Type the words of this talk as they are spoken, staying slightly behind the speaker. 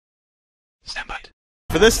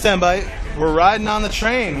For this STEM Bite, we're riding on the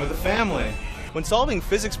train with the family. When solving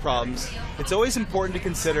physics problems, it's always important to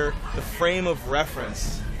consider the frame of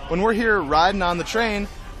reference. When we're here riding on the train,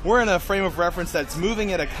 we're in a frame of reference that's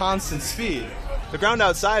moving at a constant speed. The ground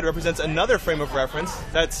outside represents another frame of reference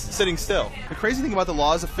that's sitting still. The crazy thing about the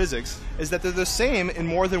laws of physics is that they're the same in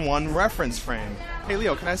more than one reference frame. Hey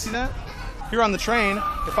Leo, can I see that? Here on the train,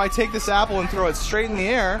 if I take this apple and throw it straight in the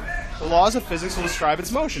air, the laws of physics will describe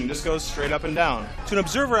its motion. It just goes straight up and down. To an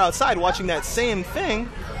observer outside watching that same thing,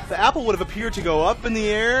 the apple would have appeared to go up in the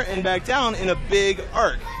air and back down in a big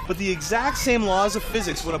arc. But the exact same laws of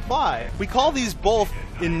physics would apply. We call these both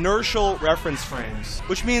inertial reference frames,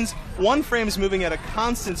 which means one frame is moving at a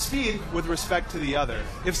constant speed with respect to the other.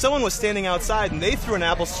 If someone was standing outside and they threw an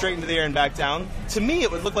apple straight into the air and back down, to me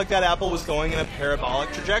it would look like that apple was going in a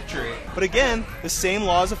parabolic trajectory. But again, the same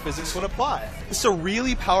laws of physics would apply. This is a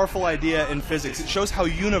really powerful idea in physics. It shows how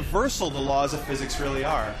universal the laws of physics really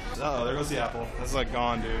are. Uh-oh, there goes the apple. That's like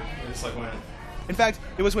gone, dude. It just like went. In fact,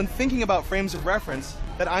 it was when thinking about frames of reference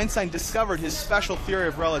that Einstein discovered his special theory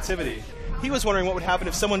of relativity. He was wondering what would happen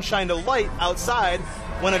if someone shined a light outside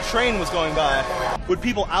when a train was going by. Would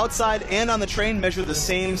people outside and on the train measure the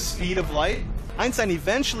same speed of light? Einstein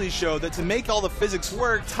eventually showed that to make all the physics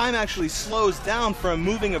work, time actually slows down for a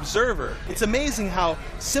moving observer. It's amazing how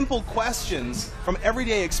simple questions from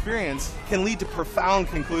everyday experience can lead to profound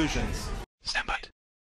conclusions.